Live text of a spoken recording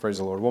Praise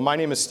the Lord. Well, my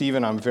name is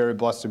Stephen. I'm very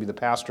blessed to be the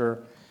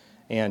pastor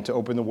and to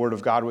open the Word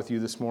of God with you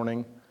this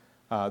morning.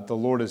 The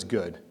Lord is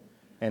good,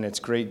 and it's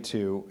great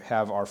to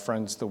have our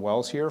friends, the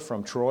Wells, here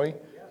from Troy.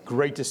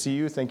 Great to see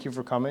you. Thank you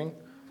for coming.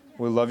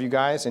 We love you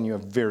guys, and you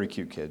have very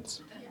cute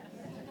kids.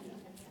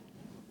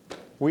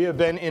 We have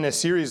been in a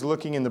series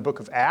looking in the book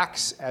of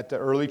Acts at the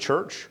early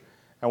church,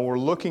 and we're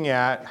looking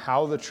at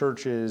how the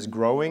church is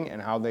growing and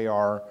how they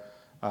are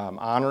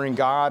honoring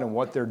God and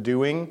what they're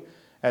doing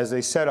as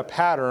they set a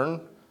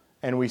pattern.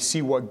 And we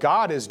see what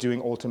God is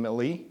doing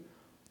ultimately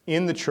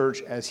in the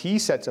church as he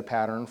sets a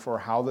pattern for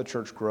how the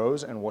church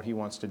grows and what he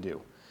wants to do.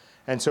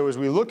 And so as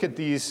we look at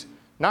these,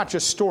 not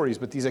just stories,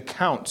 but these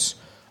accounts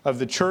of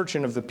the church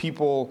and of the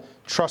people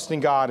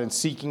trusting God and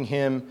seeking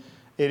him,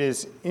 it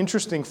is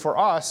interesting for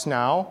us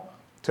now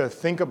to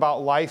think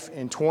about life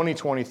in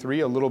 2023,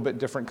 a little bit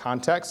different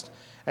context,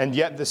 and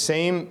yet the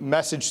same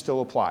message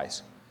still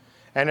applies.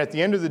 And at the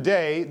end of the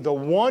day, the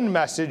one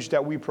message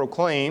that we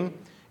proclaim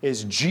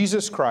is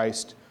Jesus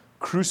Christ,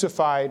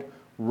 crucified,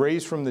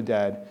 raised from the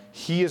dead.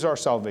 He is our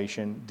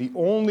salvation. The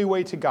only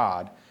way to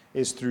God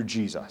is through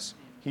Jesus.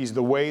 He's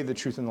the way, the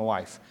truth, and the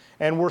life.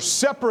 And we're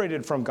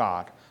separated from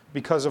God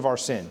because of our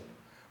sin.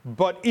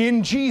 But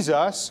in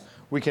Jesus,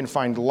 we can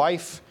find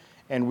life,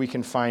 and we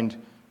can find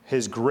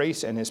his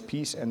grace and his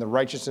peace and the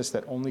righteousness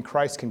that only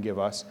Christ can give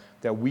us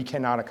that we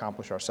cannot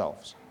accomplish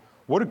ourselves.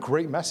 What a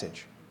great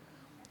message.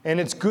 And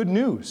it's good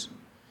news.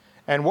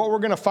 And what we're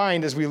going to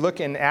find as we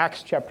look in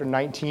Acts chapter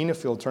 19,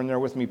 if you'll turn there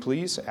with me,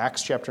 please.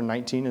 Acts chapter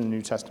 19 in the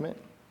New Testament.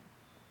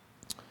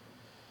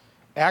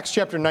 Acts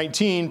chapter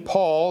 19,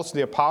 Paul's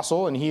the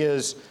apostle, and he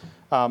is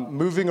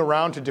moving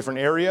around to different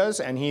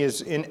areas, and he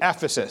is in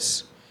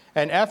Ephesus.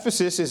 And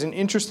Ephesus is an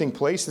interesting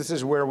place. This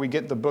is where we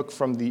get the book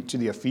to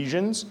the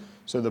Ephesians.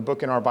 So the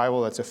book in our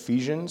Bible that's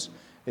Ephesians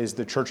is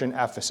the church in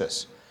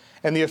Ephesus.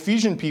 And the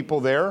Ephesian people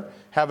there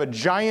have a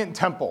giant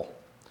temple.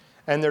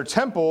 And their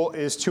temple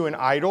is to an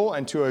idol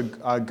and to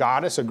a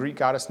goddess, a Greek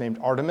goddess named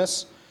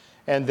Artemis.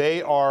 And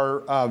they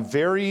are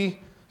very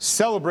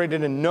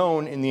celebrated and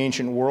known in the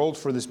ancient world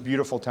for this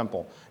beautiful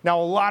temple. Now,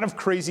 a lot of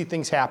crazy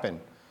things happen,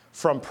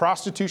 from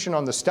prostitution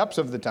on the steps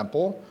of the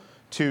temple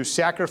to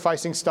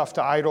sacrificing stuff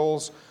to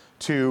idols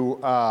to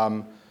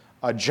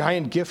a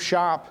giant gift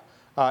shop.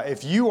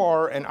 If you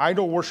are an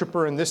idol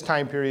worshiper in this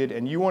time period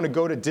and you want to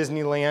go to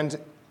Disneyland,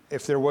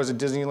 if there was a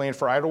Disneyland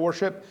for idol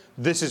worship,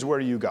 this is where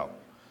you go.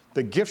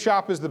 The gift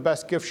shop is the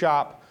best gift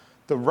shop.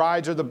 The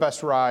rides are the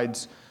best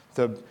rides.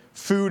 The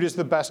food is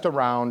the best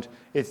around.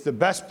 It's the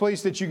best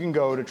place that you can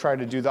go to try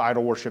to do the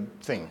idol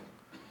worship thing.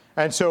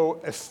 And so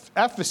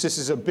Ephesus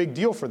is a big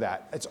deal for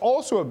that. It's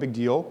also a big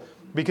deal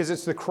because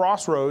it's the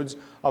crossroads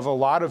of a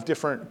lot of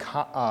different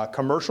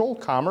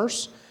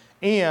commerce,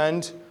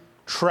 and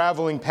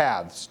traveling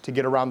paths to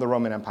get around the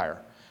Roman Empire.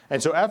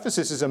 And so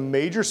Ephesus is a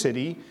major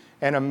city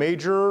and a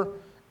major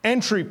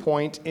entry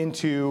point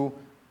into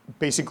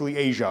basically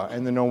Asia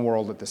and the known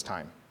world at this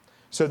time.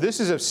 So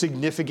this is a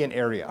significant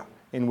area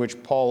in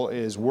which Paul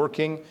is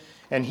working,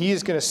 and he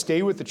is going to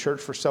stay with the church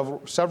for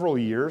several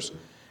years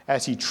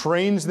as he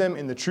trains them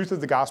in the truth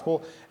of the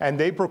gospel, and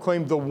they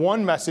proclaim the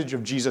one message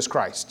of Jesus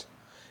Christ.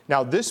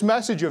 Now, this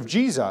message of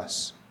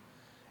Jesus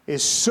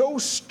is so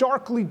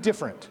starkly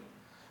different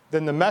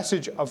than the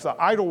message of the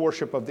idol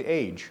worship of the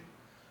age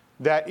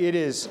that it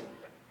is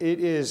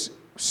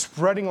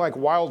spreading like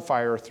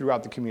wildfire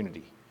throughout the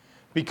community.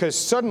 Because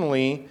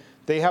suddenly,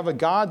 they have a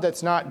God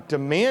that's not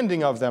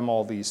demanding of them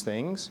all these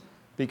things.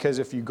 Because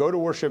if you go to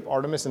worship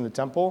Artemis in the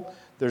temple,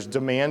 there's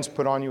demands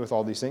put on you with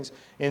all these things.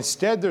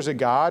 Instead, there's a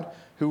God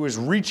who is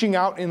reaching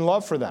out in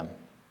love for them.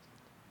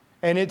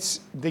 And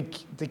they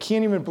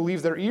can't even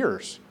believe their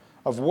ears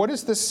of what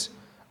is this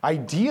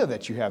idea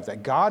that you have,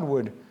 that God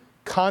would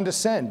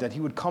condescend, that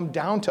he would come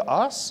down to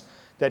us,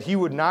 that he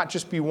would not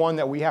just be one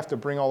that we have to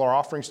bring all our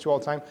offerings to all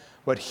the time,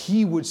 but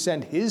he would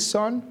send his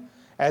son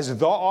as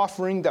the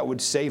offering that would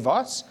save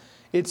us.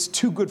 It's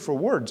too good for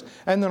words.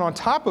 And then on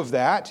top of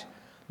that,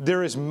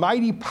 there is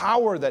mighty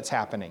power that's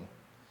happening.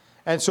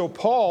 And so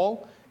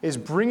Paul is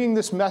bringing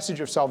this message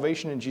of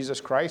salvation in Jesus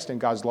Christ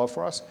and God's love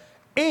for us,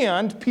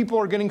 and people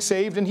are getting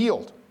saved and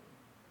healed.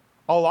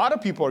 A lot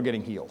of people are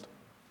getting healed.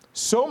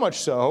 So much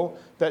so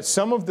that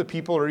some of the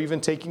people are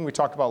even taking, we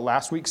talked about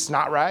last week,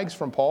 snot rags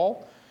from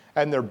Paul,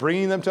 and they're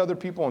bringing them to other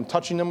people and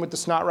touching them with the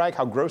snot rag.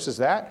 How gross is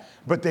that?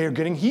 But they are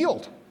getting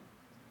healed.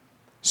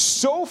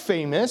 So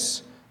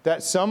famous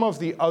that some of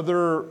the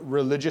other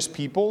religious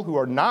people who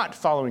are not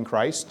following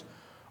Christ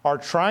are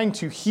trying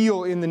to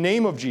heal in the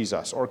name of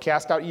Jesus or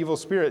cast out evil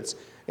spirits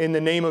in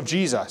the name of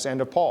Jesus and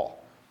of Paul.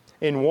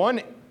 In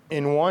one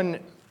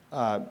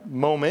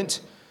moment,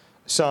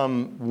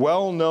 some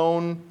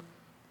well-known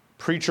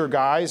preacher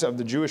guys of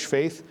the Jewish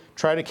faith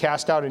try to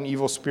cast out an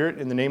evil spirit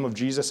in the name of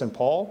Jesus and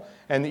Paul,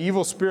 and the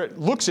evil spirit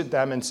looks at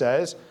them and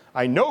says,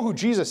 "I know who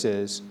Jesus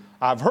is.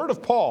 I've heard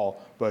of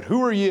Paul, but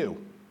who are you?"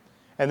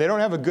 And they don't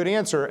have a good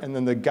answer, and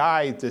then the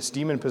guy, this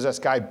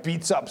demon-possessed guy,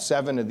 beats up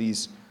 7 of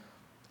these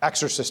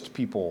exorcist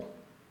people.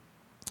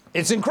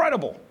 It's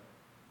incredible.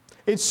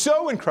 It's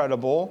so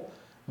incredible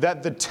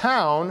that the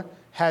town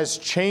has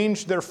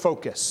changed their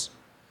focus.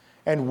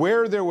 And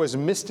where there was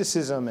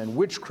mysticism and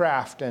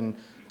witchcraft and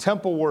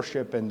temple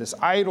worship and this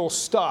idol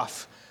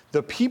stuff,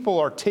 the people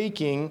are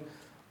taking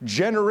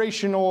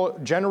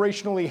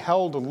generationally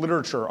held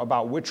literature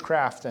about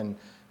witchcraft and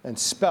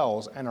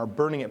spells and are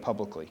burning it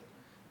publicly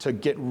to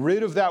get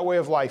rid of that way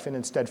of life and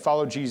instead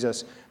follow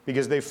Jesus,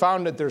 because they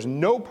found that there's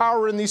no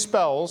power in these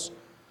spells,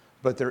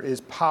 but there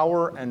is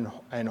power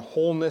and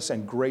wholeness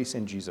and grace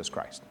in Jesus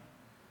Christ.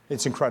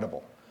 It's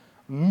incredible.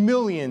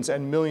 Millions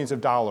and millions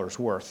of dollars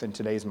worth in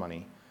today's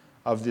money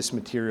of this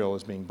material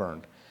is being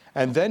burned.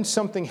 And then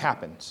something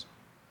happens.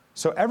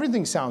 So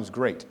everything sounds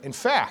great. In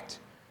fact,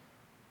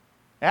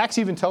 Acts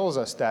even tells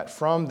us that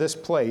from this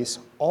place,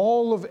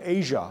 all of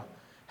Asia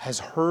has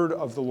heard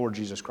of the Lord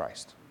Jesus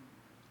Christ.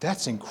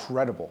 That's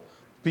incredible,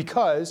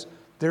 because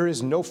there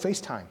is no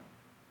FaceTime.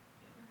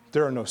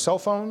 There are no cell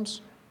phones.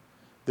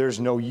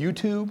 There's no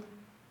YouTube.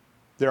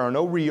 There are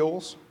no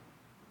reels.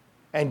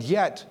 And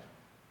yet,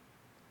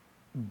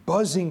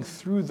 buzzing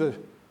through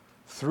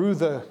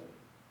the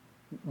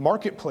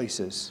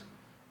marketplaces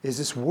is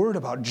this word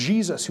about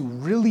Jesus who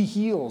really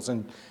heals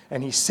and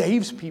he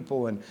saves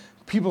people, and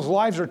people's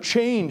lives are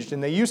changed,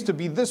 and they used to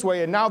be this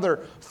way and now they're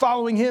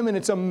following him, and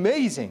it's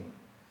amazing.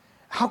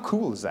 How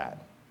cool is that?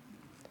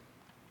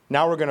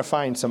 Now we're going to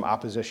find some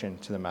opposition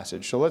to the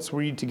message. So let's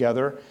read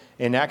together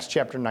in Acts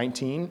chapter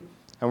 19,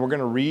 and we're going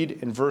to read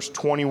in verse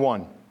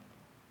 21.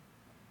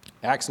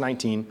 Acts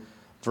 19,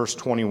 verse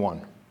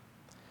 21.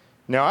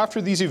 Now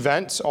after these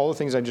events, all the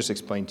things I just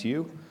explained to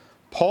you,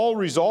 Paul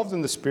resolved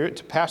in the Spirit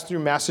to pass through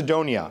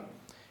Macedonia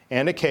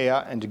and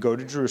Achaia and to go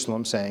to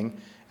Jerusalem, saying,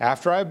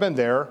 after I have been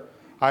there,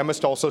 I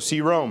must also see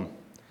Rome.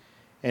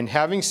 And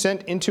having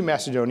sent into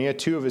Macedonia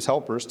 2 of his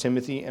helpers,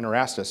 Timothy and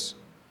Erastus,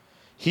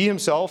 he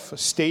himself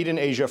stayed in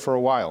Asia for a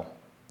while.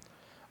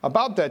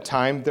 About that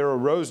time, there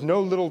arose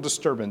no little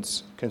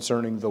disturbance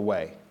concerning the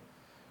way.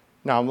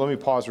 Now, let me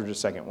pause for just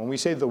a second. When we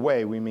say the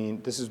way, we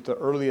mean this is the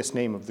earliest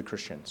name of the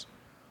Christians,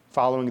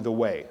 following the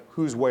way.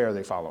 Whose way are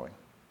they following?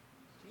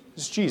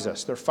 It's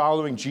Jesus. They're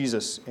following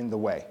Jesus in the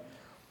way.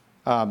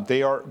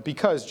 They are,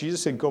 because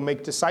Jesus said, go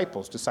make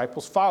disciples.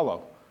 Disciples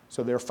follow.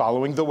 So they're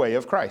following the way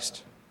of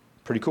Christ.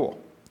 Pretty cool.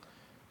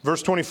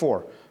 Verse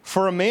 24.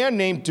 For a man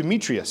named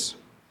Demetrius,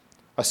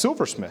 a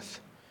silversmith,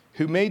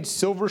 who made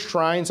silver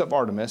shrines of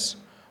Artemis,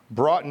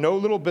 brought no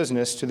little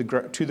business to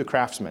the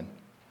craftsmen.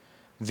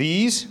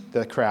 These,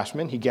 the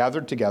craftsmen, he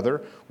gathered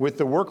together with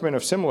the workmen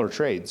of similar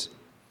trades.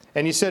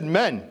 And he said,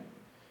 men,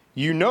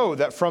 you know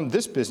that from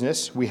this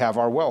business we have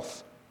our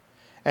wealth.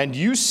 And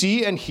you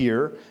see and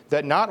hear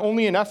that not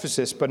only in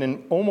Ephesus, but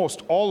in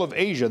almost all of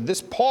Asia,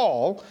 this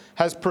Paul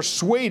has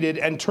persuaded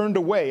and turned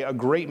away a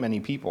great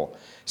many people,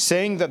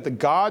 saying that the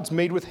gods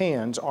made with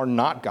hands are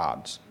not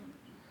gods.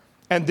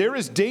 And there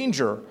is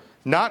danger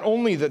not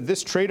only that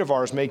this trade of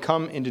ours may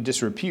come into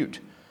disrepute,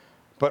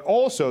 but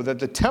also that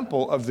the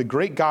temple of the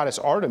great goddess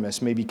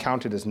Artemis may be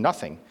counted as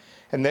nothing,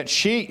 and that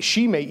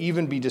she may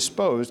even be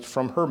disposed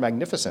from her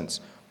magnificence,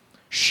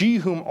 she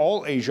whom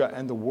all Asia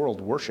and the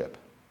world worship.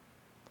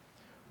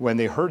 When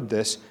they heard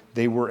this,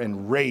 they were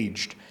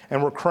enraged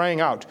and were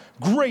crying out,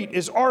 great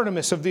is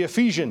Artemis of the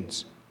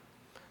Ephesians.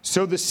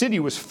 So the city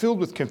was filled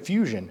with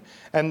confusion,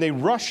 and they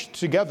rushed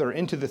together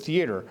into the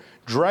theater,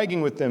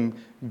 dragging with them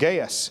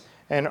Gaius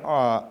and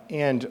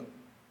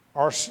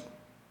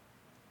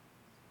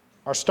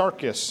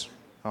Aristarchus.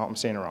 Oh, I'm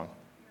saying it wrong.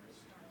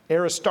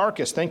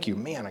 Aristarchus, thank you.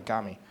 Man, it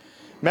got me.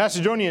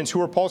 Macedonians who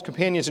were Paul's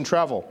companions in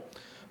travel.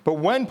 But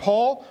when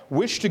Paul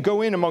wished to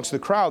go in amongst the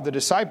crowd, the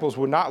disciples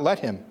would not let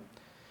him.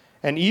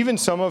 And even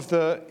some of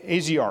the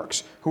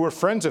Asiarchs, who were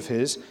friends of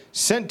his,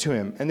 sent to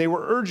him, and they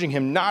were urging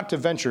him not to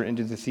venture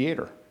into the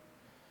theater.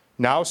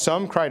 Now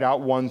some cried out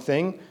one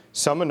thing,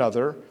 some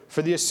another,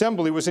 for the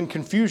assembly was in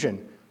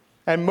confusion,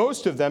 and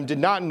most of them did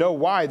not know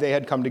why they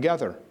had come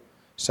together.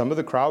 Some of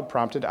the crowd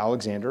prompted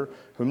Alexander,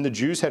 whom the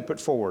Jews had put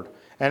forward,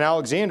 and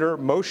Alexander,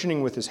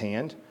 motioning with his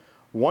hand,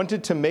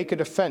 wanted to make a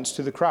defense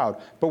to the crowd.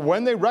 But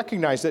when they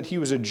recognized that he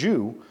was a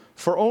Jew,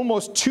 for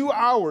almost 2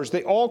 hours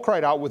they all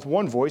cried out with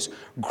one voice,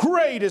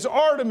 great is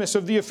Artemis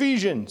of the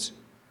Ephesians!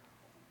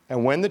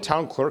 And when the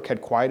town clerk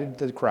had quieted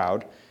the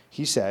crowd,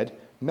 he said,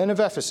 men of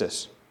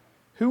Ephesus,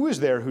 who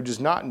is there who does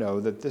not know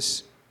that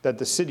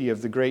the city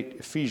of the great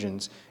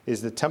Ephesians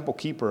is the temple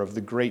keeper of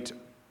the great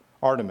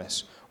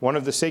Artemis, one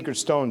of the sacred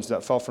stones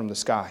that fell from the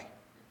sky?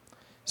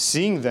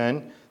 Seeing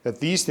then that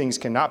these things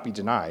cannot be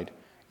denied,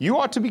 you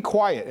ought to be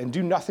quiet and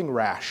do nothing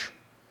rash.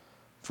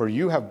 For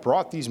you have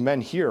brought these men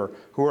here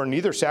who are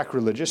neither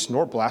sacrilegious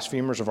nor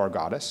blasphemers of our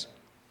goddess.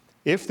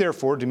 If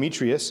therefore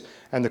Demetrius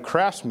and the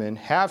craftsmen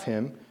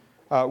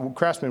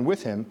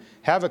with him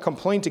have a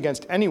complaint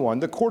against anyone,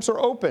 the courts are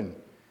open,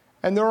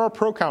 and there are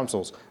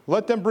proconsuls.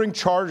 Let them bring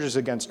charges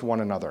against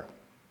one another.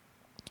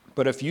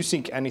 But if you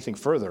seek anything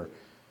further,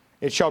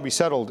 it shall be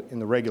settled in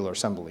the regular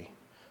assembly.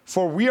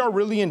 For we are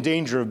really in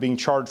danger of being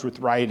charged with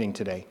rioting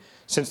today,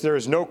 since there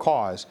is no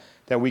cause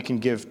that we can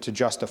give to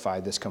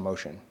justify this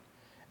commotion.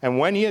 And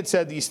when he had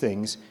said these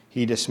things,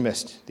 he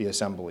dismissed the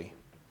assembly.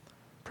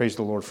 Praise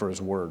the Lord for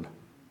his word.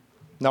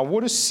 Now,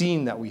 what a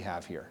scene that we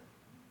have here.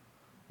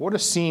 What a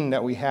scene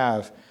that we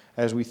have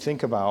as we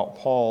think about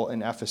Paul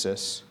in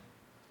Ephesus.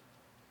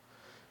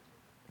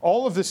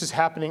 All of this is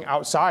happening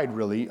outside,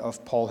 really,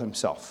 of Paul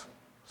himself.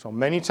 So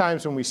many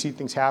times when we see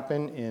things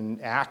happen in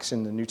Acts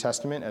in the New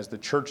Testament as the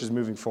church is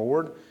moving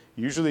forward,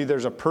 usually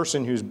there's a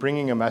person who's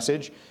bringing a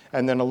message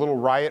and then a little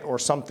riot or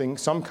something,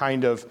 some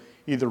kind of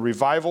either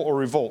revival or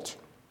revolt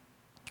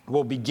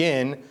will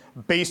begin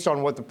based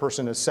on what the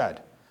person has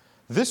said.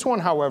 This one,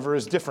 however,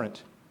 is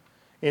different.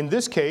 In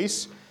this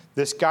case,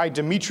 this guy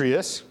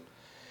Demetrius,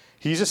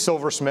 he's a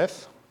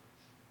silversmith.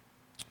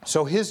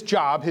 So his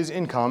job, his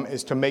income,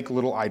 is to make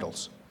little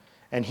idols.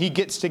 And he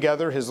gets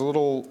together his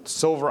little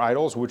silver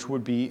idols, which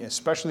would be,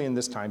 especially in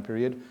this time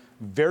period,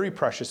 very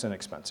precious and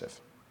expensive.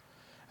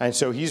 And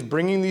so he's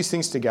bringing these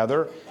things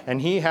together,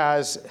 and he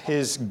has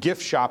his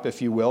gift shop,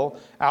 if you will,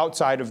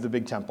 outside of the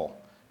big temple.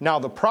 Now,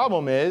 the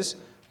problem is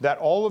that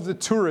all of the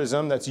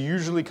tourism that's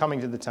usually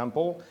coming to the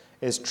temple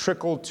is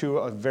trickled to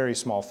a very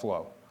small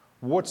flow.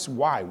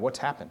 Why? What's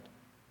happened?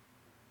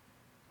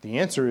 The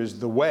answer is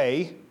the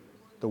way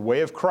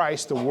of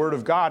Christ, the Word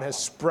of God has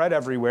spread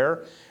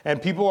everywhere,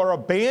 and people are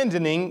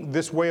abandoning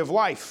this way of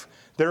life.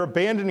 They're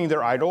abandoning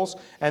their idols,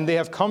 and they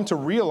have come to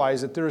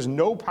realize that there is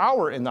no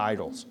power in the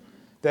idols.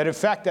 That in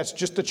fact, that's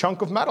just a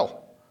chunk of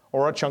metal,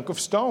 or a chunk of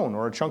stone,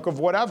 or a chunk of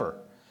whatever.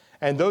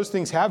 And those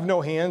things have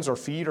no hands or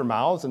feet or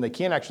mouths, and they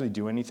can't actually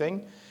do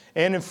anything.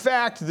 And in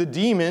fact, the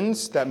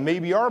demons that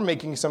maybe are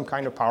making some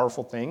kind of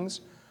powerful things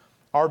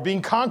are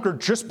being conquered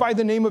just by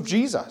the name of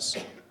Jesus.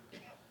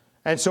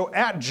 And so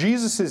at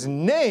Jesus'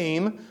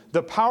 name,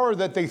 the power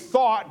that they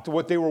thought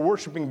what they were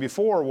worshiping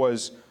before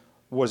was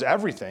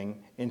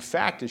everything, in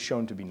fact, is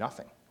shown to be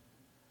nothing.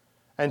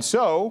 And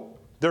so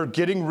they're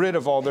getting rid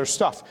of all their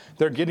stuff.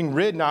 They're getting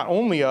rid not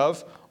only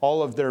of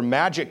all of their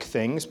magic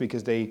things,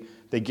 because they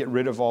get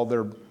rid of all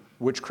their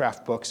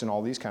witchcraft books and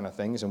all these kind of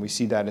things, and we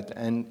see that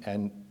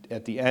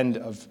at the end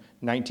of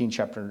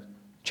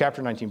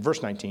chapter 19,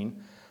 verse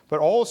 19. But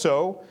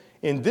also,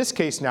 in this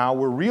case now,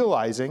 we're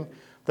realizing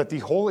that the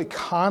whole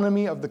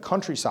economy of the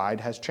countryside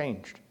has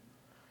changed.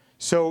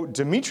 So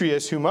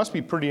Demetrius, who must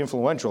be pretty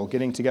influential,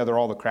 getting together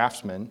all the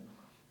craftsmen,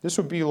 this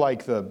would be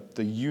like the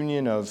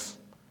union of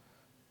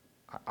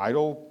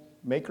idol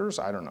makers?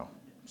 I don't know.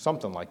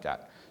 Something like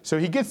that. So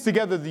he gets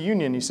together the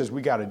union. He says,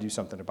 we got to do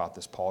something about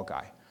this Paul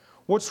guy.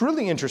 What's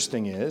really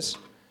interesting is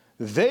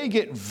they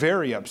get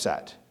very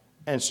upset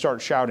and start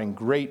shouting,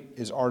 great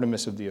is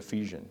Artemis of the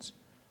Ephesians,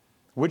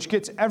 which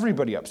gets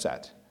everybody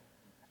upset.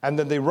 And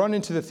then they run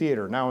into the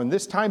theater. Now, in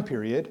this time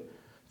period,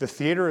 the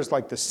theater is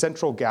like the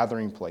central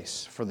gathering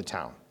place for the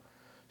town.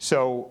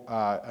 So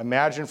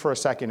imagine for a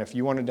second if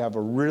you wanted to have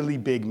a really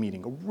big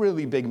meeting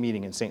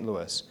in St.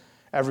 Louis,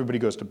 everybody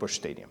goes to Busch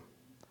Stadium.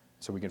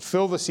 So we can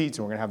fill the seats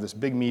and we're going to have this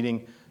big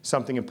meeting.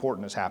 Something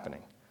important is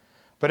happening.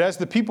 But as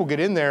the people get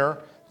in there,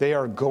 they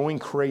are going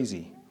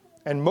crazy.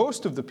 And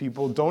most of the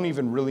people don't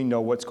even really know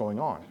what's going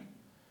on.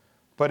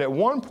 But at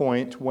one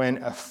point,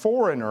 when a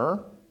foreigner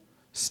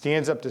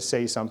stands up to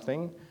say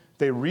something,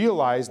 they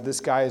realize this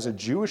guy is a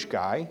Jewish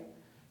guy.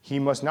 He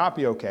must not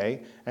be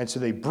okay. And so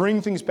they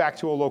bring things back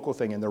to a local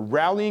thing. And the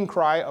rallying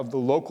cry of the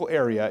local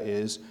area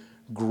is,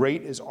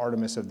 great is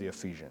Artemis of the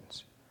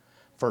Ephesians.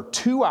 For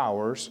 2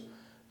 hours,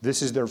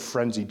 this is their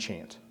frenzied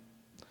chant.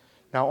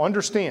 Now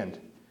understand,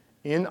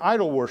 in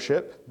idol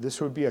worship,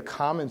 this would be a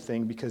common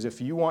thing, because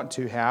if you want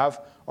to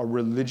have a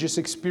religious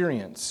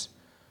experience,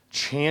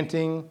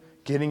 chanting,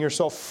 getting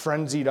yourself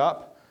frenzied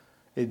up,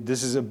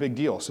 this is a big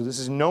deal. So this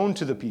is known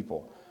to the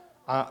people.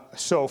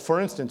 So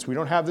for instance, we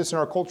don't have this in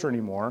our culture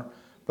anymore,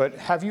 but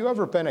have you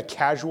ever been a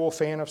casual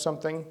fan of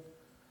something?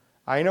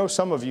 I know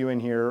some of you in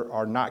here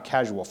are not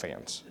casual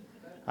fans.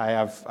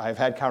 I've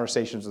had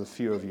conversations with a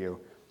few of you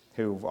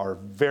who are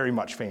very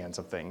much fans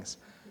of things.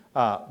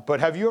 But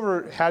have you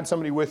ever had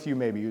somebody with you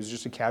maybe who's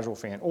just a casual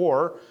fan?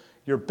 Or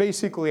you're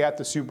basically at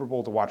the Super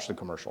Bowl to watch the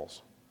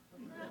commercials.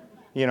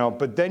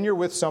 But then you're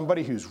with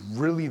somebody who's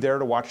really there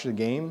to watch the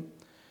game,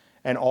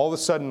 and all of a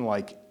sudden,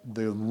 like,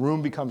 the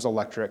room becomes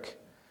electric,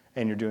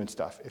 and you're doing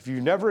stuff. If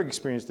you've never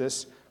experienced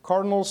this,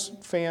 Cardinals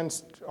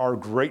fans are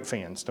great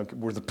fans.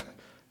 We're the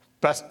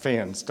best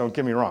fans, don't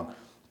get me wrong.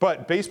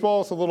 But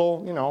baseball is a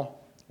little,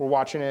 we're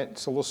watching it,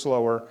 it's a little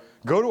slower.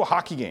 Go to a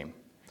hockey game.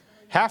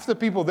 Half the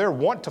people there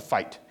want to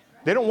fight.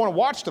 They don't want to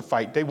watch the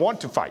fight, they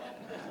want to fight.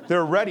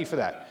 They're ready for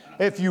that.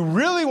 If you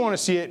really want to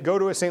see it, go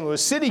to a St.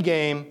 Louis City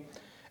game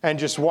and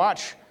just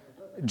watch.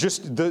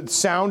 Just the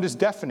sound is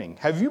deafening.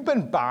 Have you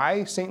been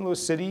by St.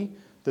 Louis City,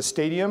 the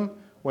stadium,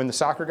 when the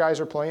soccer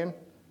guys are playing?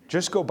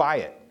 Just go by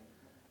it.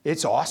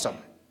 It's awesome.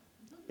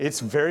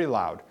 It's very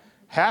loud.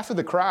 Half of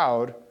the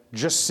crowd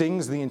just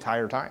sings the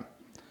entire time.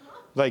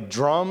 Like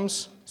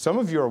drums. Some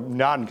of you are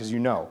nodding because you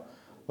know.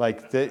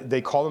 Like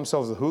they call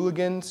themselves the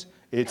hooligans.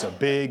 It's a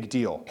big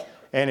deal.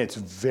 And it's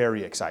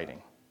very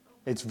exciting.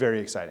 It's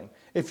very exciting.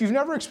 If you've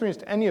never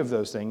experienced any of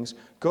those things,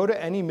 go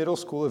to any middle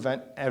school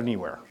event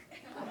anywhere.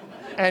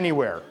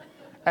 Anywhere.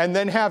 And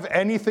then have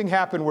anything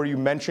happen where you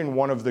mention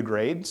one of the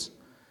grades.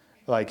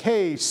 like,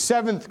 hey,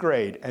 7th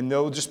grade, and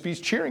they'll just be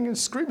cheering and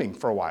screaming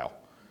for a while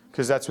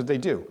because that's what they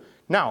do.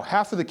 Now,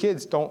 half of the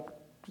kids don't,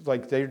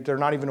 like, they're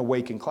not even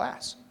awake in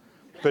class.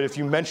 But if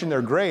you mention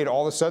their grade,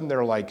 all of a sudden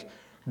they're like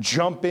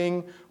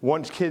jumping.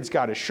 One kid's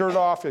got his shirt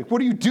off. Like,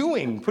 what are you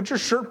doing? Put your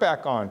shirt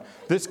back on.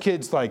 This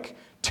kid's like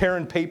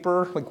tearing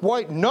paper. Like,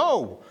 what?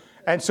 No.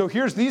 And so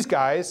here's these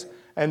guys,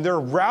 and their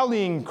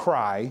rallying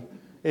cry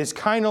is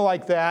kind of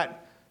like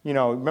that. You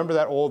know, remember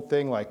that old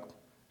thing like,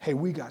 hey,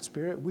 we got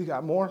spirit, we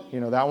got more? You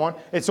know that one?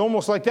 It's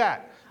almost like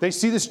that. They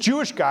see this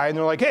Jewish guy, and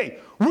they're like, hey,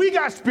 we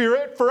got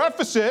spirit for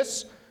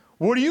Ephesus.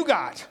 What do you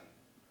got?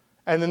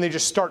 And then they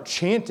just start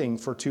chanting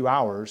for 2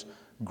 hours,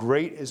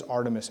 great is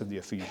Artemis of the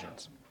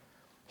Ephesians.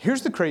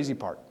 Here's the crazy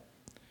part.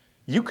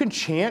 You can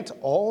chant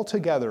all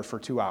together for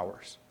 2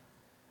 hours,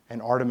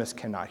 and Artemis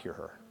cannot hear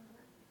her.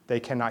 They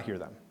cannot hear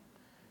them.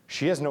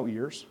 She has no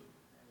ears.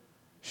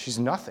 She's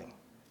nothing.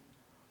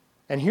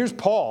 And here's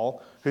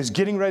Paul, who's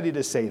getting ready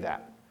to say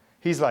that.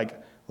 He's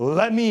like,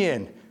 let me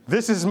in.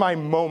 This is my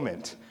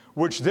moment,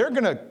 which they're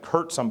going to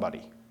hurt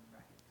somebody.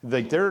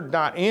 Like, they're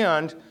not,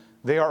 and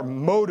they are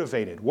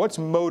motivated. What's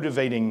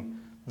motivating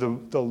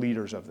the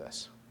leaders of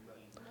this?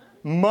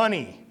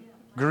 Money.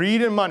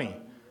 Greed and money.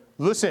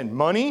 Listen,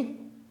 money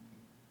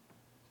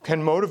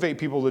can motivate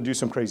people to do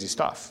some crazy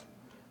stuff.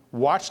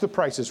 Watch The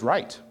Price is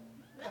Right.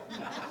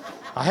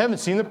 I haven't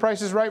seen The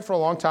Price is Right for a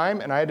long time,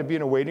 and I had to be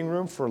in a waiting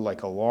room for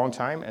like a long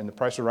time, and The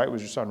Price is Right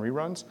was just on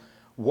reruns.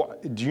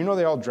 Do you know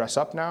they all dress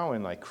up now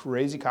in like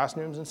crazy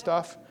costumes and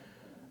stuff?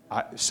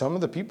 Some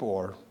of the people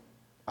are,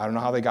 I don't know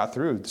how they got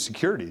through the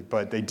security,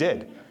 but they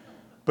did.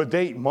 But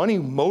money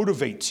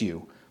motivates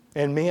you.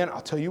 And man,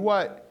 I'll tell you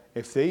what,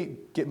 if they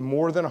get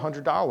more than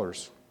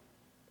 $100,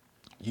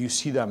 you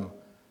see them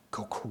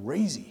go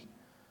crazy.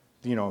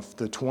 You know, if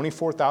the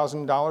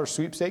 $24,000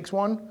 sweepstakes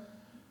won,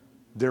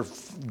 they're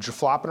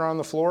flopping around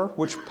the floor,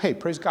 which, hey,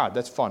 praise God,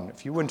 that's fun.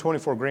 If you win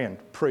 24 grand,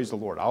 praise the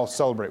Lord. I'll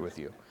celebrate with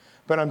you.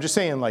 But I'm just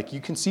saying, like, you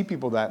can see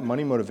people that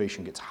money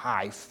motivation gets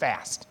high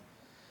fast.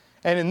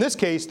 And in this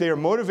case, they are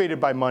motivated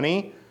by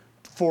money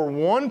for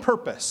one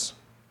purpose: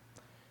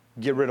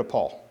 get rid of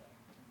Paul.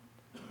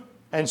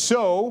 And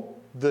so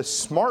the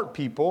smart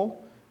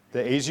people, the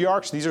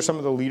Asiarchs, these are some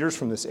of the leaders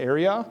from this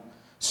area,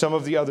 some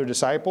of the other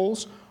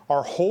disciples,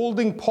 are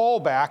holding Paul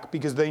back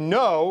because they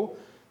know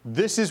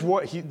this is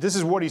what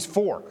he's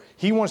for.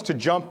 He wants to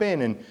jump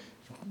in and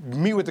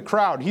meet with the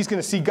crowd. He's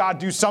going to see God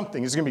do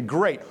something. It's going to be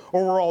great.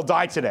 Or we'll all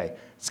die today.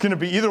 It's going to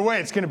be, either way,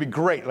 it's going to be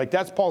great. Like,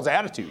 that's Paul's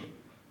attitude.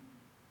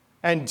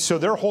 And so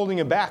they're holding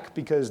him back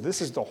because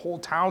this is the whole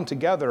town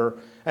together,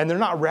 and they're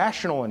not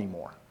rational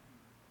anymore.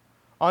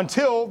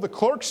 Until the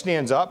clerk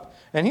stands up,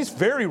 and he's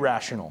very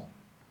rational.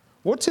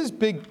 What's his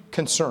big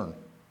concern?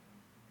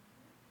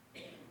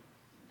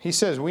 He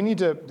says, we need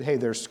to, hey,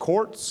 there's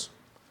courts.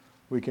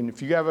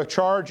 If you have a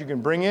charge, you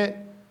can bring it.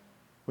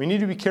 We need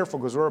to be careful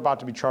because we're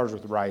about to be charged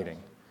with rioting.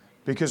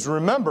 Because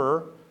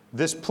remember,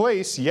 this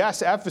place,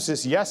 yes,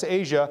 Ephesus, yes,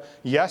 Asia,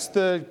 yes,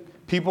 the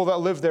people that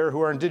live there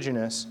who are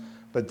indigenous,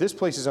 but this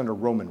place is under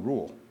Roman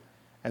rule.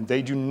 And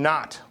they do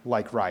not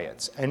like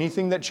riots.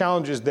 Anything that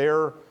challenges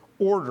their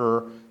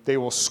order, they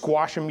will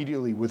squash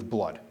immediately with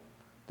blood.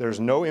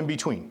 There's no in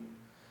between.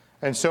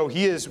 And so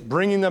he is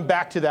bringing them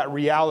back to that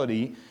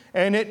reality,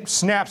 and it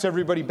snaps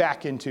everybody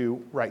back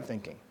into right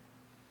thinking.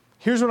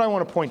 Here's what I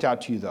want to point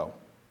out to you, though.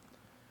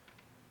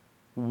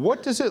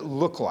 What does it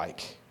look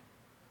like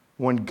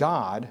when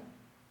God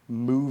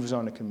moves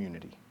on a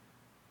community?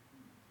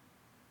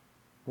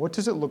 What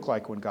does it look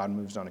like when God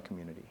moves on a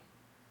community?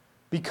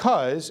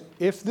 Because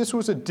if this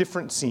was a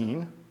different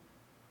scene,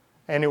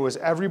 and it was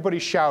everybody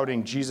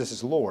shouting, Jesus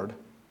is Lord,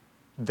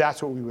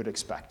 that's what we would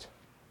expect.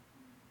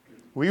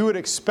 We would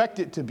expect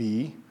it to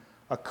be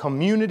a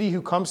community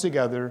who comes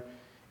together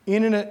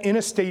in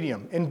a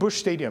stadium, in Busch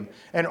Stadium.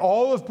 And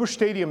all of Busch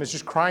Stadium is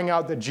just crying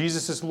out that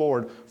Jesus is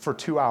Lord for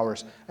 2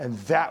 hours. And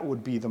that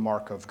would be the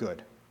mark of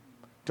good.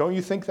 Don't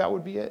you think that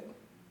would be it?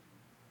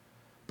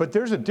 But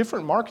there's a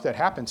different mark that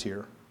happens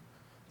here.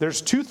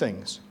 There's two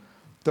things.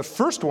 The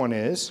first one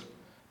is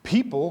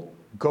people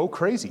go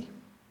crazy.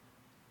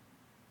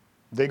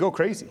 They go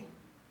crazy.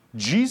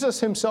 Jesus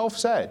himself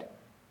said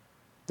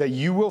that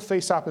you will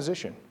face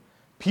opposition.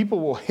 People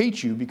will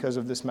hate you because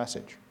of this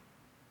message.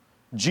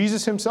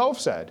 Jesus himself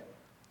said,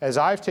 as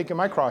I've taken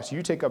my cross,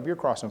 you take up your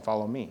cross and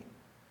follow me.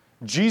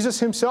 Jesus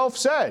himself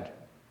said,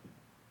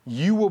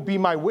 you will be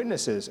my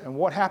witnesses. And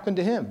what happened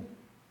to him?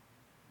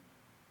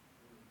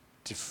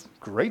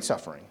 Great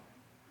suffering.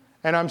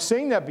 And I'm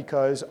saying that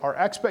because our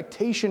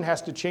expectation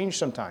has to change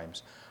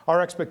sometimes.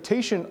 Our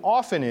expectation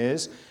often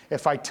is,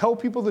 if I tell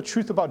people the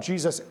truth about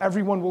Jesus,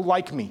 everyone will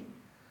like me.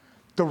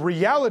 The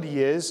reality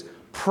is,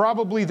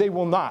 probably they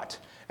will not.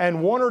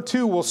 And one or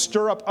two will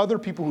stir up other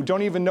people who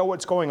don't even know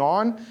what's going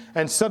on,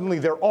 and suddenly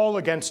they're all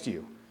against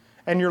you.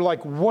 And you're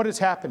like, what is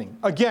happening?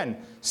 Again,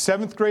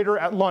 7th grader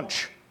at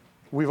lunch.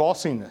 We've all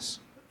seen this.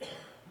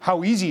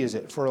 How easy is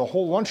it for a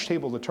whole lunch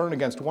table to turn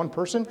against one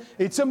person?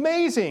 It's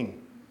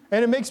amazing.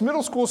 And it makes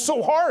middle school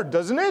so hard,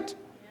 doesn't it?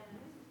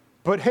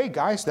 But hey,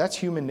 guys, that's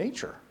human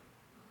nature.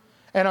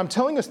 And I'm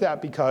telling us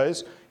that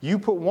because you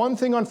put one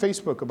thing on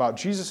Facebook about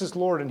Jesus is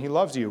Lord and he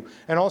loves you,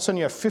 and all of a sudden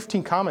you have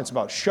 15 comments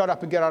about shut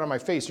up and get out of my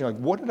face. And you're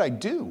like, what did I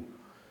do?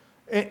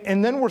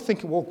 And then we're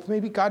thinking, well,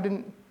 maybe God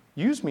didn't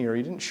use me or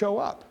he didn't show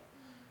up.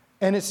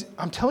 And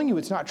I'm telling you,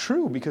 it's not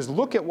true, because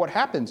look at what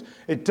happens.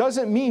 It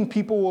doesn't mean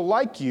people will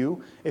like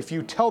you if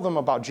you tell them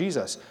about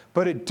Jesus.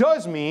 But it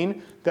does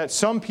mean that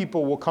some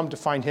people will come to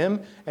find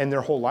him and their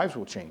whole lives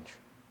will change.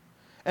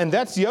 And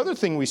that's the other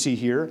thing we see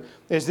here,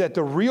 is that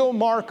the real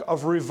mark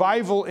of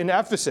revival in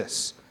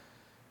Ephesus,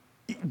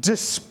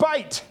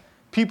 despite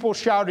people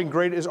shouting,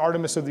 great is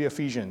Artemis of the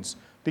Ephesians,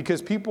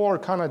 because people are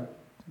kind of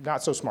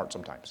not so smart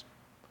sometimes.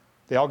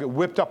 They all get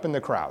whipped up in the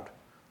crowd.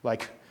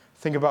 Like,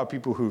 think about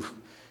people who,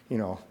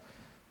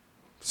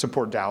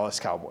 support Dallas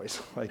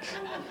Cowboys. Like,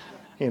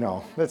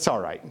 that's all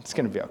right. It's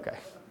going to be okay.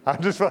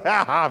 I'm just,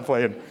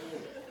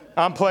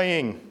 I'm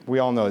playing. We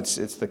all know it's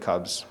the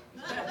Cubs.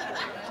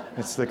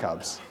 It's the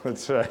Cubs.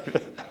 That's right.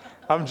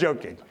 I'm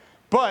joking.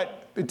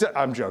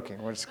 I'm joking.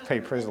 Hey,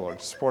 praise the Lord.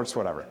 Sports,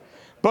 whatever.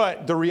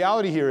 But the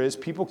reality here is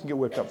people can get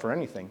whipped up for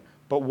anything.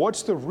 But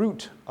what's the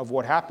root of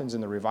what happens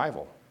in the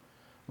revival?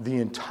 The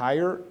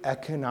entire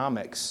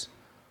economics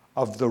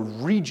of the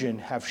region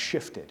have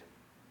shifted.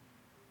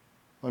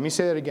 Let me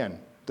say that again.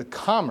 The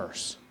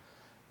commerce,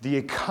 the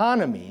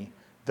economy,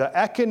 the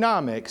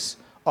economics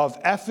of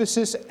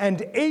Ephesus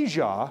and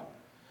Asia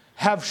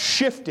have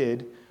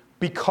shifted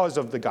because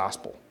of the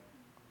gospel.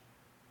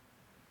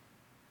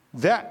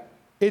 That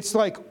it's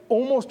like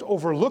almost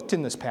overlooked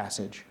in this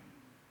passage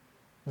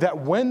that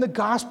when the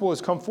gospel has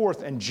come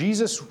forth and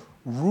Jesus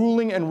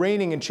ruling and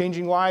reigning and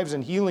changing lives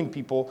and healing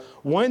people,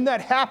 when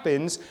that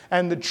happens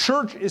and the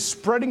church is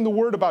spreading the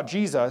word about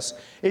Jesus,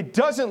 it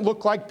doesn't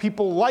look like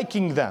people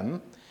liking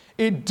them.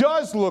 It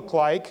does look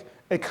like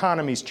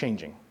economies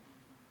changing.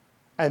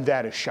 And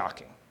that is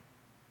shocking.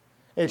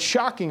 It's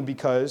shocking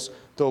because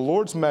the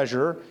Lord's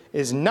measure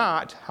is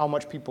not how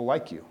much people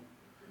like you.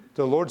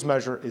 The Lord's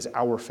measure is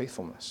our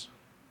faithfulness.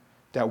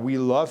 That we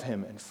love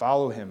him and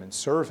follow him and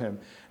serve him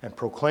and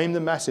proclaim the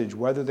message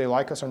whether they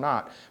like us or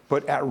not.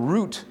 But at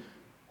root,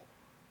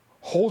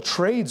 whole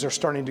trades are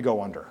starting to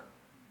go under.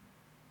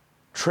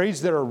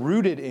 Trades that are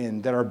rooted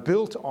in, that are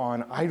built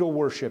on idol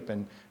worship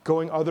and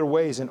going other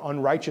ways and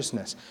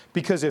unrighteousness.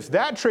 Because if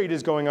that trade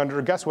is going under,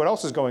 guess what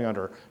else is going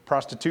under?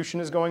 Prostitution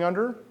is going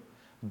under.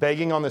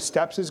 Begging on the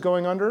steps is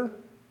going under.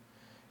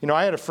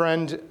 I had a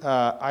friend,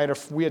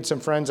 we had some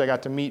friends I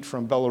got to meet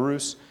from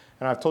Belarus,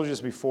 and I've told you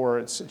this before,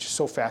 it's just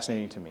so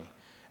fascinating to me.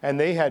 And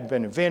they had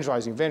been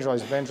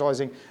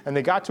evangelizing, and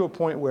they got to a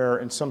point where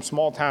in some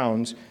small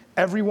towns,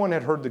 everyone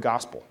had heard the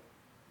gospel.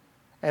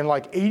 And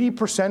like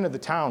 80% of the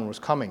town was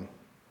coming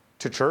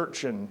to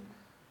church and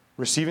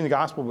receiving the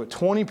gospel, but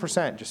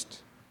 20%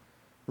 just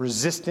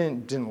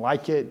resistant, didn't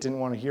like it, didn't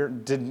want to hear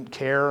it, didn't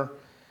care.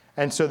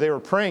 And so they were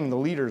praying, the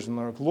leaders, and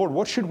they're like, Lord,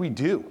 what should we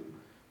do?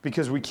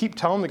 Because we keep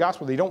telling the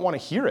gospel, they don't want to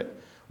hear it.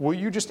 Will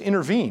you just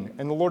intervene?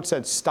 And the Lord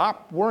said,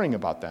 stop worrying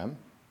about them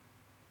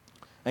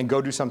and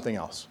go do something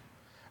else.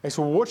 And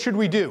so what should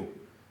we do?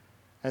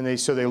 And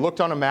so they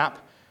looked on a map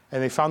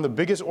and they found the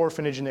biggest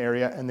orphanage in the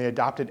area and they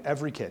adopted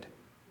every kid.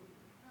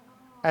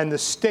 And the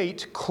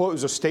state, it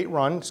was a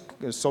state-run,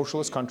 a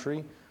socialist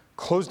country,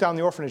 closed down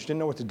the orphanage, didn't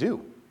know what to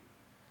do.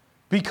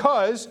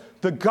 Because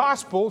the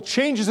gospel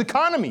changes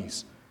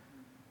economies.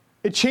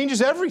 It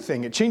changes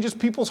everything. It changes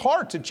people's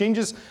hearts. It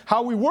changes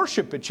how we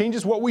worship. It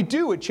changes what we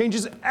do. It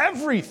changes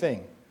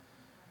everything.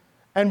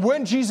 And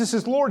when Jesus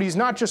is Lord, he's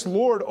not just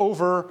Lord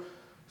over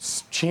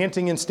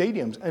chanting in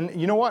stadiums. And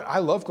you know what? I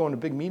love going to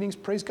big meetings.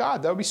 Praise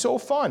God. That would be so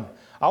fun.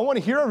 I want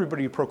to hear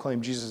everybody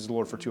proclaim Jesus is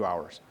Lord for 2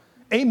 hours.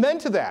 Amen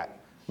to that.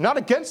 Not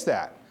against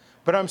that.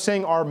 But I'm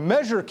saying our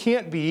measure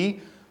can't be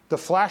the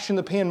flash in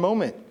the pan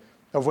moment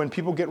of when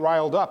people get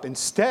riled up.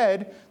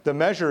 Instead, the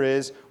measure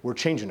is we're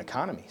changing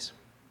economies.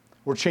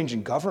 We're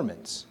changing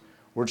governments.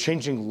 We're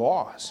changing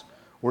laws.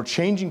 We're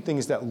changing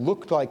things that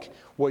looked like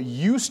what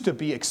used to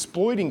be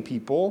exploiting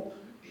people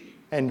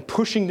and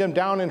pushing them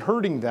down and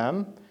hurting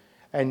them,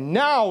 and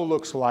now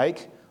looks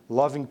like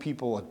loving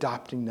people,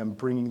 adopting them,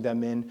 bringing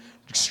them in,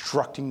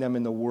 instructing them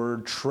in the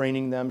word,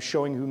 training them,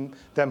 showing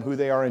them who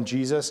they are in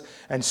Jesus.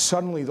 And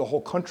suddenly the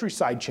whole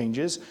countryside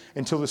changes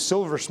until the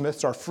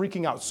silversmiths are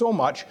freaking out so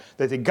much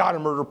that they got to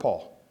murder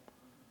Paul.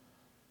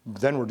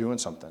 Then we're doing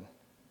something.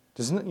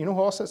 You know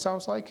who else that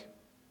sounds like?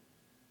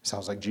 It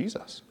sounds like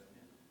Jesus.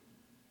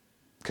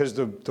 Because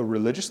the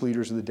religious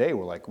leaders of the day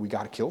were like, we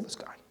got to kill this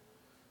guy.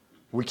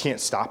 We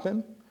can't stop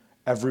him.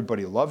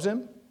 Everybody loves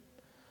him.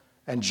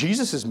 And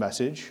Jesus'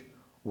 message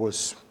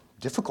was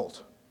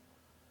difficult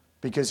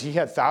because he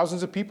had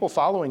thousands of people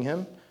following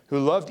him who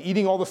loved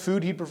eating all the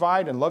food he'd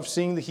provide and loved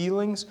seeing the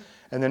healings.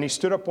 And then he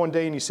stood up one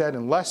day and he said,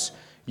 unless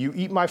you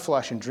eat my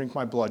flesh and drink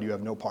my blood, you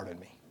have no part in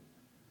me.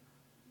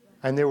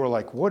 And they were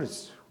like,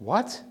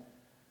 what?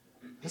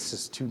 This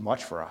is too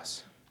much for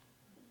us.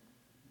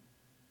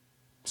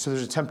 So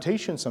there's a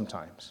temptation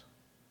sometimes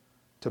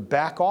to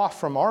back off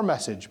from our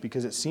message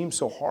because it seems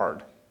so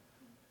hard.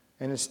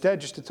 And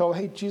instead just to tell,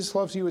 hey, Jesus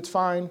loves you, it's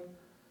fine.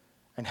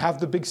 and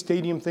have the big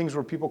stadium things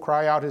where people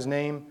cry out his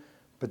name,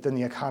 but then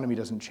the economy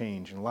doesn't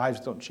change and lives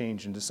don't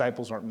change and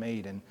disciples aren't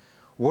made. And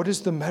what is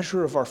the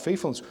measure of our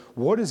faithfulness?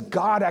 What is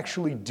God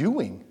actually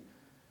doing?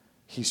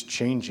 He's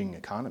changing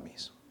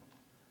economies.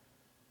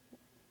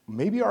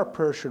 Maybe our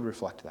prayer should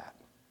reflect that.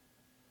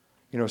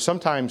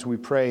 Sometimes we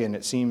pray and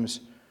it seems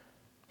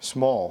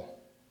small,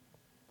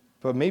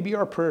 but maybe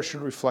our prayer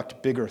should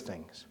reflect bigger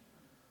things.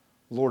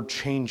 Lord,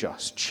 change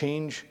us.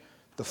 Change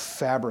the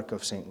fabric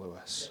of St.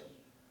 Louis.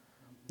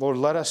 Lord,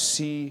 let us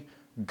see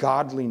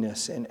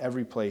godliness in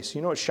every place.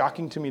 It's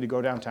shocking to me to go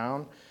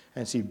downtown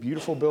and see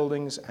beautiful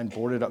buildings and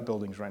boarded up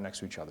buildings right next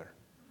to each other.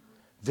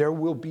 There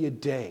will be a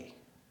day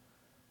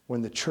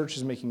when the church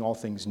is making all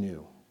things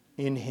new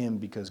in him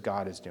because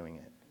God is doing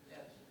it.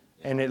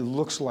 And it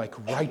looks like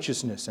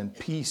righteousness and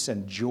peace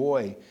and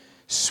joy,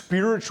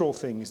 spiritual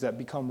things that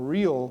become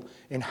real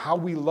in how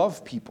we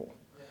love people.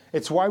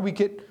 It's why we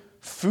get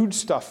food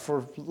stuff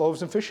for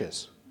loaves and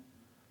fishes.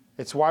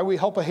 It's why we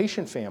help a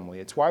Haitian family.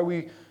 It's why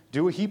we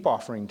do a heap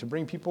offering to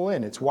bring people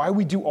in. It's why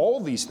we do all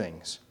these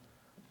things.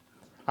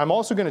 I'm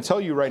also going to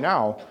tell you right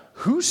now,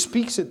 who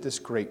speaks at this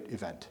great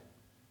event?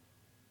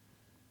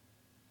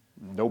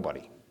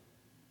 Nobody.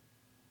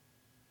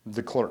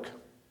 The clerk,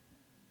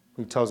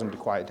 who tells him to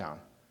quiet down.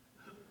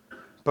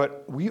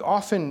 But we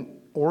often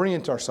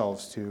orient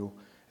ourselves to,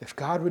 if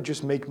God would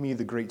just make me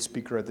the great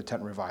speaker at the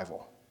tent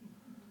revival,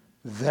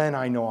 then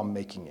I know I'm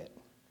making it.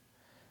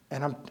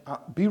 And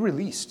be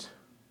released.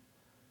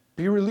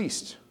 Be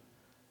released.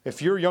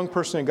 If you're a young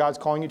person and God's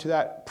calling you to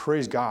that,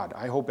 praise God.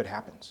 I hope it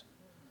happens.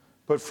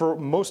 But for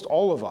most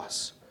all of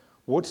us,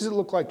 what does it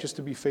look like just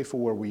to be faithful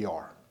where we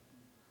are?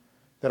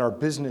 That our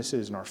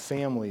businesses and our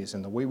families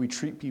and the way we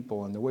treat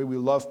people and the way we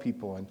love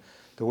people and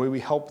the way we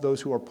help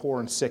those who are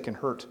poor and sick and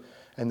hurt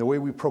and the way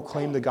we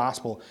proclaim the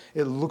gospel,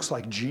 it looks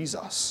like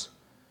Jesus.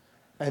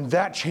 And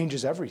that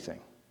changes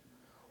everything.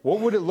 What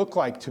would it look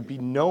like to be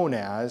known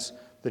as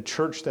the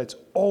church that's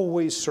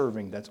always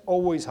serving, that's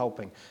always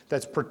helping,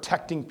 that's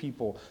protecting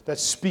people,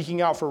 that's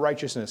speaking out for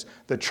righteousness,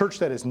 the church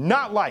that is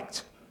not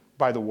liked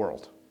by the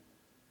world,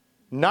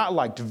 not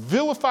liked,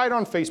 vilified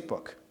on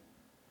Facebook,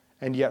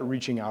 and yet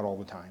reaching out all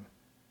the time?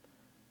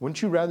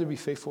 Wouldn't you rather be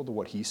faithful to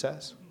what he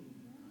says?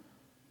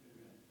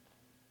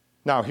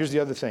 Now, here's the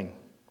other thing.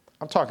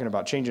 I'm talking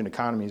about changing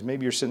economies.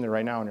 Maybe you're sitting there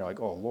right now and you're like,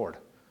 oh, Lord,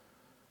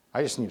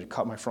 I just need to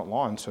cut my front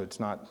lawn so it's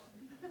not,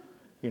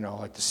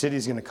 like the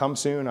city's going to come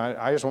soon.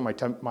 I just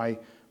want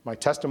my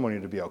testimony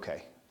to be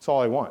okay. That's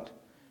all I want.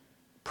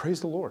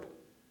 Praise the Lord.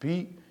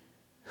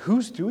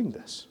 Who's doing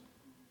this?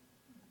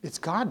 It's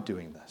God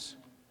doing this.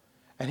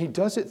 And he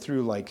does it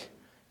through have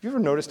you ever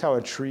noticed how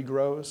a tree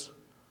grows?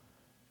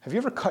 Have you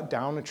ever cut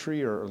down a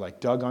tree or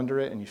dug under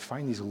it and you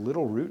find these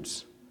little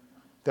roots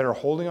that are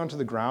holding onto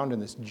the ground in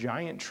this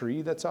giant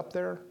tree that's up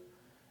there?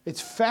 It's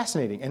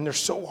fascinating, and they're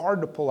so hard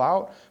to pull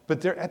out,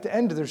 but at the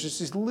end, there's just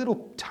these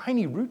little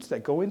tiny roots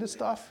that go into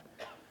stuff.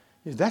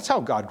 That's how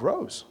God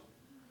grows.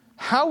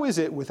 How is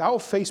it without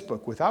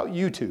Facebook, without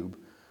YouTube,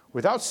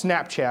 without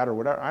Snapchat or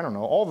whatever, I don't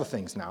know, all the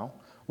things now,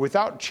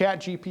 without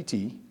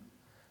ChatGPT,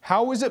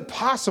 how is it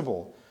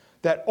possible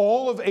that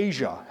all of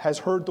Asia has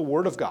heard the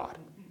word of God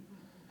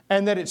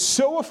and that it's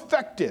so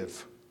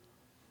effective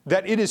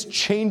that it is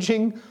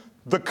changing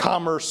the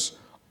commerce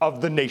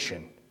of the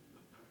nation?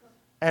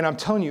 And I'm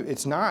telling you,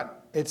 it's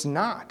not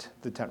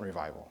the tent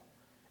revival.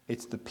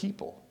 It's the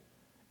people.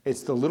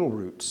 It's the little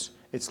roots.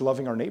 It's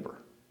loving our neighbor.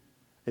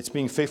 It's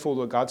being faithful to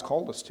what God's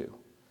called us to.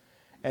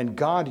 And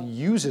God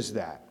uses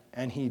that,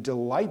 and he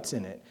delights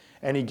in it.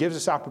 And he gives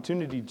us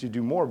opportunity to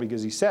do more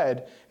because he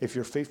said, if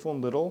you're faithful in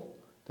little,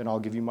 then I'll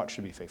give you much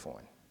to be faithful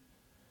in.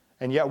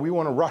 And yet we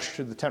want to rush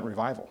to the tent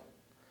revival.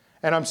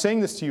 And I'm saying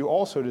this to you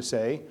also to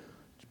say,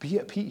 be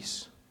at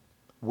peace.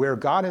 Where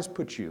God has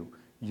put you,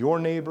 your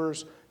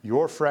neighbors,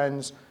 your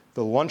friends,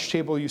 the lunch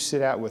table you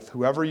sit at with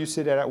whoever you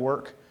sit at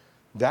work,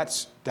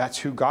 that's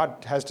who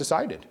God has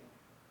decided.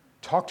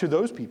 Talk to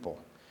those people.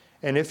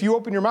 And if you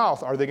open your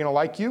mouth, are they going to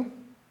like you?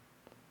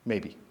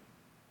 Maybe.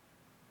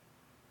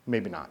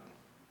 Maybe not.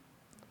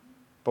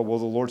 But will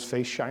the Lord's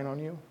face shine on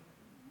you?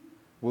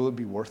 Will it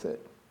be worth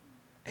it?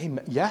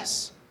 Amen.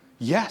 Yes.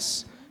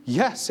 Yes.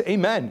 Yes.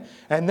 Amen.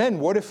 And then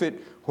what if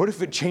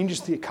it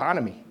changes the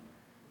economy?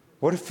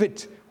 What if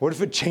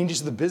it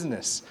changes the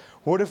business?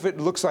 What if it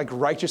looks like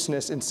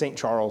righteousness in St.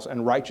 Charles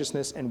and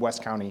righteousness in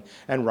West County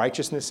and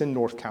righteousness in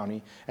North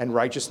County and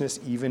righteousness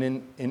even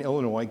in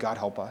Illinois? God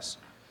help us.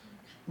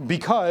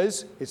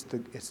 Because it's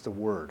the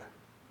word.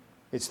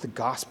 It's the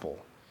gospel.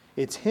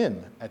 It's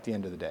him at the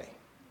end of the day.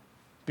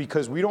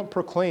 Because we don't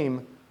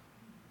proclaim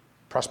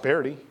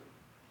prosperity.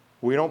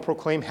 We don't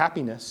proclaim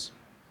happiness.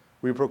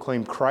 We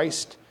proclaim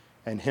Christ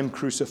and him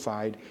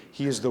crucified.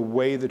 He is the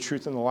way, the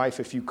truth, and the life.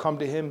 If you come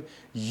to him,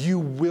 you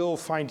will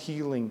find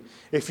healing.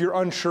 If you're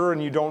unsure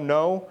and you don't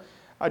know,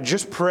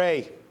 just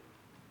pray.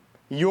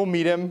 You'll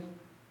meet him.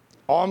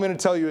 All I'm going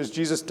to tell you is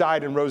Jesus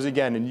died and rose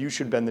again, and you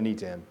should bend the knee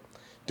to him.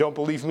 Don't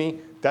believe me?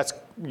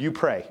 You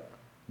pray.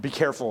 Be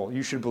careful.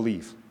 You should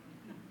believe.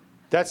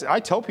 I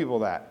tell people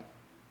that.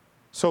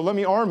 So let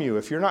me arm you.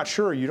 If you're not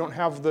sure, you don't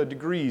have the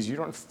degrees, you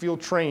don't feel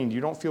trained,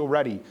 you don't feel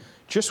ready,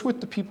 just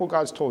with the people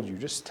God's told you,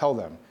 just tell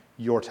them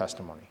your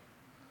testimony.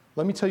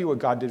 Let me tell you what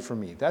God did for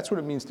me. That's what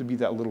it means to be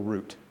that little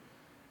root.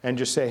 And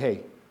just say,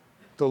 hey,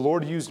 the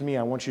Lord used me.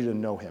 I want you to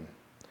know him.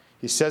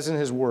 He says in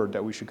his word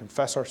that we should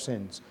confess our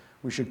sins.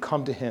 We should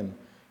come to him.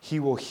 He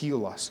will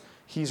heal us.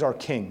 He's our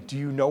king. Do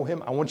you know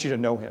him? I want you to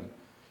know him.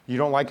 You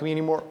don't like me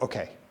anymore?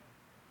 Okay.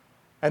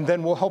 And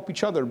then we'll help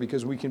each other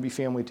because we can be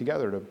family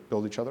together to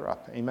build each other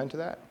up. Amen to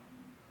that?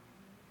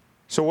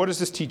 So what does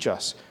this teach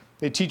us?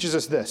 It teaches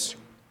us this.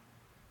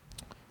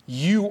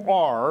 You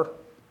are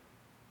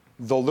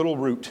the little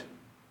root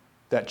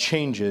that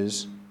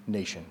changes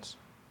nations.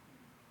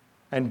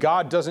 And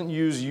God doesn't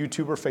use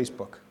YouTube or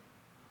Facebook.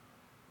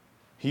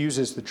 He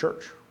uses the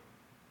church.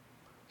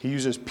 He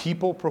uses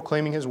people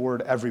proclaiming his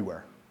word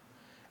everywhere.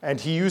 And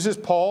he uses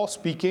Paul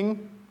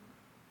speaking,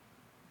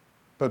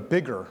 but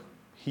bigger,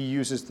 he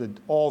uses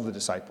all the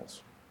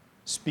disciples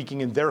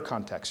speaking in their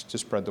context to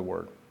spread the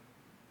word.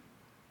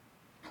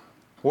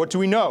 What do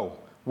we know?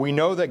 We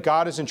know that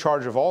God is in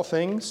charge of all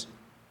things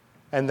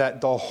and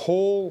that the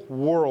whole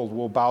world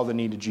will bow the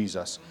knee to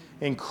Jesus,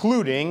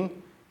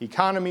 including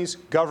economies,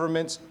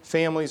 governments,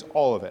 families,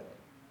 all of it.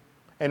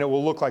 And it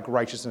will look like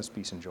righteousness,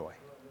 peace, and joy.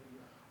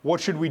 What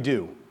should we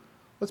do?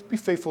 Let's be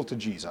faithful to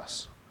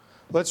Jesus.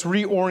 Let's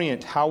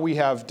reorient how we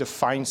have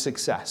defined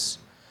success.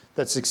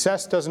 That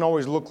success doesn't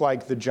always look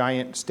like the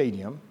giant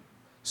stadium.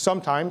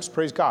 Sometimes,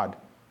 praise God,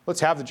 let's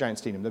have the giant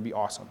stadium. That'd be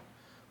awesome.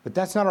 But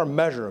that's not our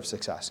measure of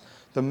success.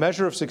 The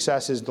measure of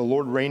success is the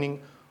Lord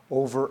reigning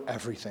over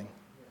everything.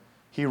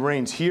 He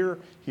reigns here.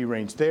 He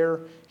reigns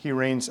there. He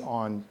reigns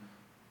on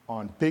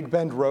Big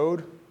Bend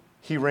Road.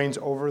 He reigns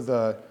over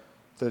the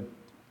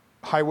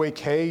Highway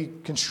K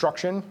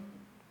construction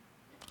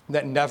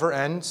that never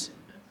ends.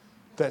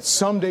 That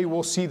someday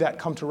we'll see that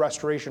come to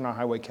restoration on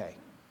Highway K.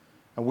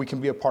 And we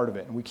can be a part of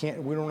it.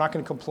 And we're not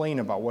going to complain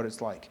about what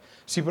it's like.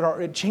 See, but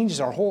it changes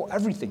our whole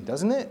everything,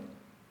 doesn't it?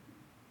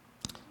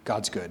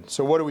 God's good.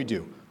 So what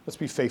do? Let's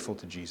be faithful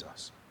to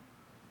Jesus.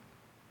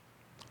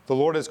 The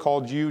Lord has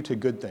called you to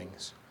good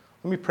things.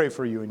 Let me pray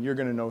for you, and you're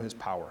going to know his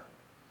power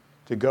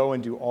to go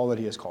and do all that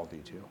he has called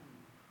you to.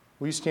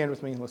 Will you stand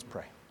with me? Let's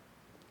pray.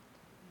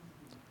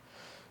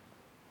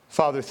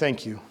 Father,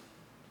 thank you.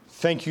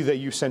 Thank you that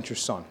you sent your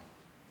Son.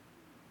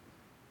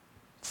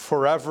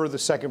 Forever the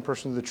second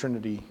person of the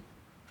Trinity.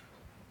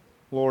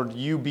 Lord,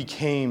 you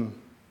became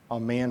a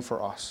man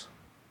for us.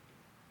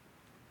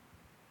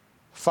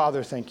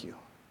 Father, thank you.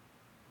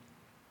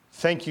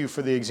 Thank you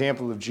for the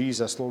example of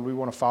Jesus. Lord, we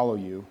want to follow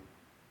you.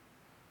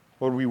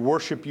 Lord, we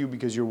worship you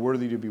because you're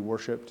worthy to be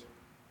worshiped.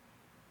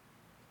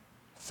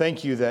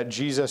 Thank you that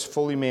Jesus,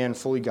 fully man,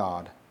 fully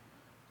God,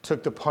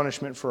 took the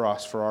punishment for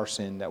us for our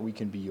sin that we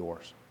can be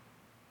yours.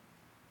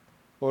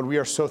 Lord, we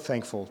are so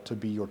thankful to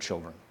be your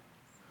children.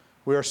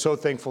 We are so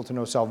thankful to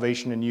know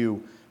salvation in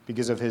you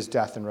because of his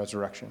death and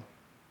resurrection.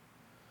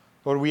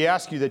 Lord, we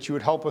ask you that you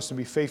would help us to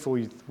be faithful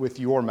with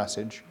your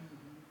message.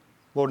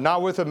 Lord,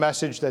 not with a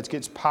message that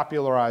gets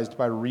popularized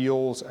by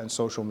reels and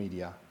social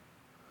media.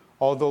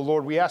 Although,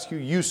 Lord, we ask you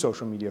use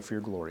social media for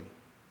your glory.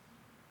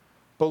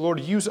 But, Lord,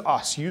 use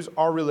us, use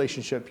our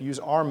relationship, use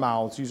our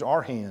mouths, use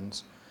our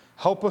hands.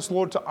 Help us,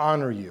 Lord, to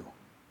honor you.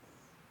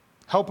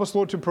 Help us,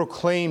 Lord, to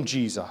proclaim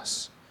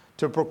Jesus,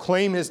 to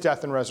proclaim his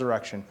death and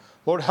resurrection.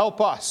 Lord, help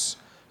us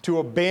to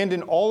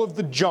abandon all of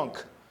the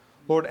junk,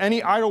 Lord,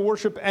 any idol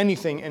worship,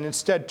 anything, and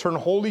instead turn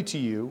wholly to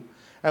you.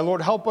 And,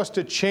 Lord, help us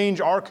to change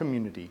our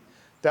community,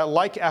 that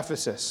like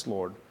Ephesus,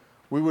 Lord,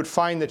 we would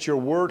find that your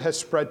word has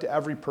spread to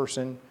every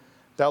person,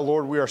 that,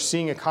 Lord, we are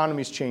seeing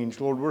economies change.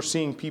 Lord, we're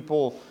seeing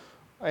people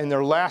in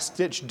their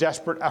last-ditch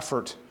desperate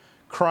effort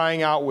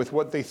crying out with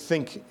what they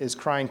think is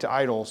crying to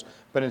idols,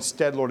 but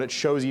instead, Lord, it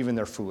shows even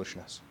their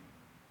foolishness.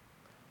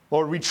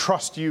 Lord, we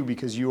trust you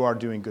because you are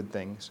doing good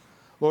things.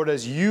 Lord,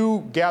 as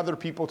you gather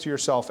people to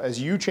yourself, as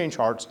you change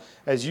hearts,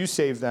 as you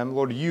save them,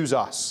 Lord, use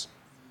us.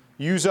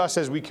 Use us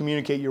as we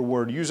communicate your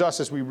word. Use us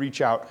as we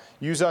reach out.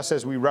 Use us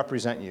as we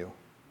represent you.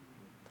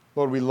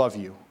 Lord, we love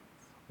you.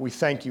 We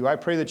thank you. I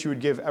pray that you would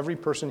give every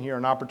person here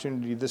an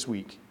opportunity this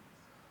week,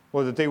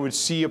 Lord, that they would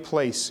see a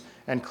place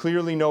and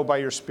clearly know by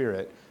your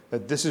Spirit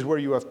that this is where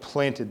you have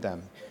planted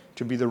them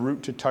to be the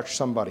root to touch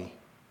somebody.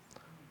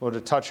 Lord,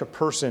 to touch a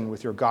person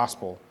with your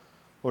gospel.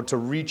 Lord, to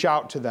reach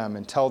out to them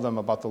and tell them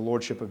about the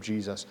lordship of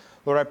Jesus.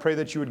 Lord, I pray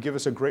that you would give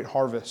us a great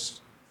harvest,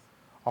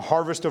 a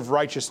harvest of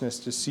righteousness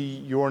to see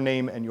your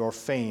name and your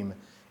fame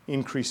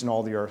increase in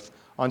all the earth,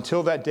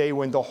 until that day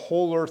when the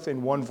whole earth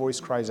in one voice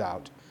cries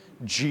out,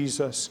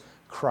 Jesus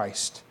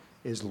Christ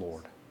is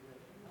Lord.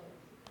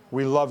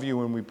 We love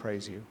you and we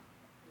praise you.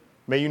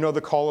 May you know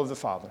the call of the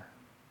Father.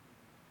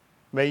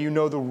 May you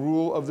know the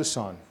rule of the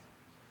Son.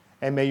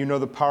 And may you know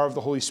the power of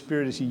the Holy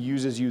Spirit as he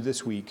uses you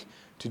this week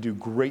to do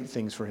great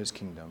things for his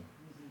kingdom.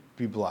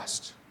 Be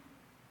blessed.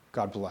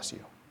 God bless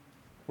you.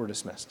 We're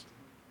dismissed.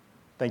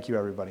 Thank you,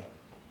 everybody.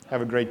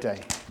 Have a great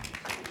day.